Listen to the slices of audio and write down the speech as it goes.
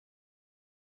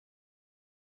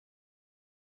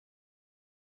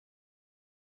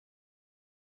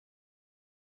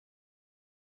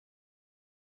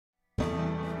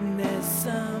there's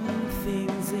some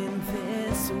things in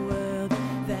this world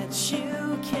that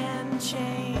you can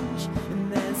change,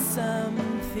 and there's some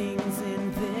things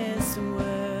in this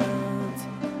world,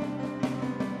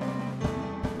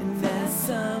 and there's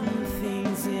some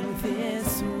things in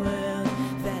this world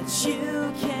that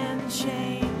you can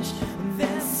change, and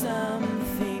there's some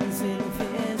things in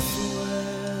this world.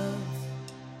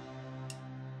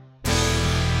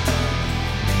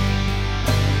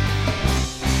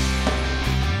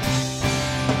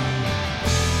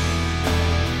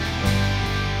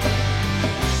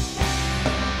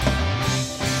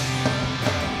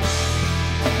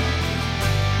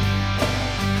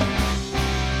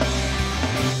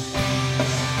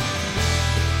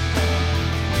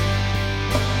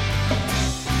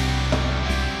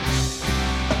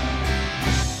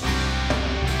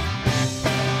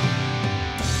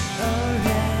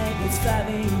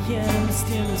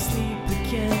 Still asleep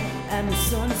again, and the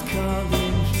sun's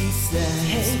calling. He says,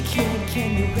 hey kid,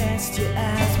 can you rest your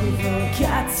eyes? We've all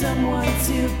got someone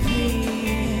to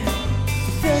be.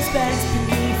 Those bags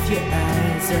beneath your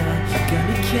eyes are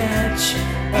gonna catch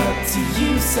up to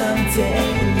you someday.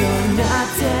 You're not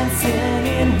dancing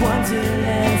in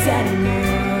Wonderland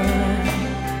anymore.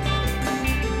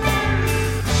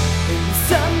 And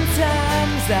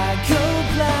sometimes I go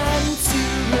blind to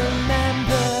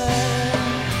remember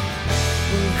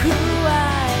who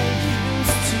I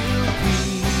used to be.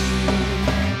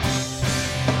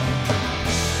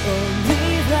 Only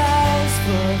lies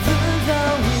for the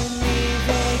lonely,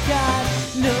 they got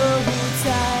no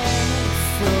time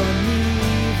for me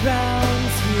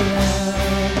round here.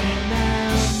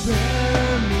 Remember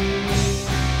me.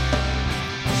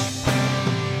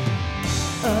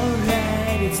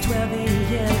 Alright, it's 12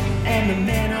 a.m. and the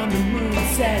man on the moon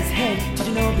says, hey, did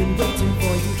you know I've been waiting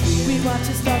for you here? We watch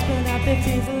the stars burn out, they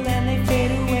fizzle and they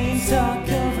fade away and talk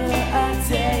over our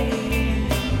day.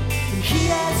 And he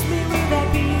asked me, will that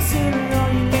be sooner or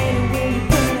you later? Will you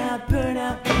burn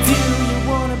out? Do you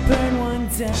wanna burn one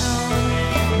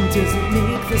down? Does it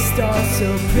make the stars so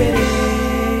pretty?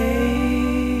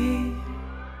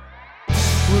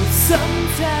 Well,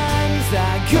 sometimes I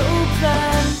go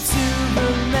blind to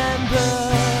remember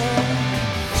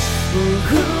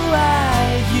who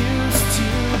I used to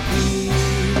be.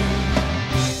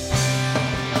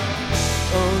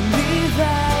 Only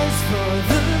lies for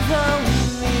the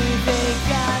lonely, they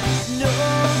got no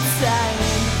time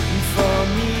for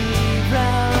me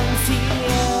round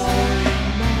here.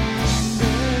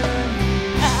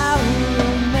 I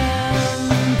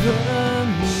remember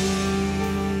me.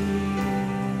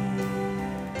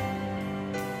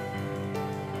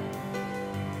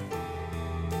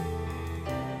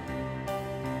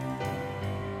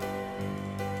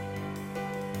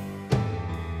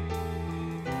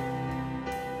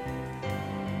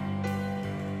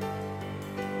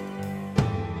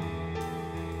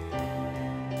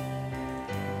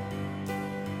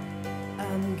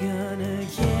 I'm gonna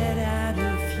get out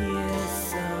of here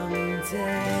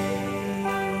someday.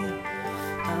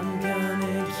 I'm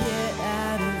gonna get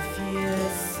out of here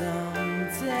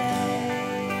someday.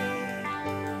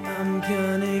 I'm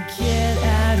gonna get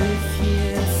out of here.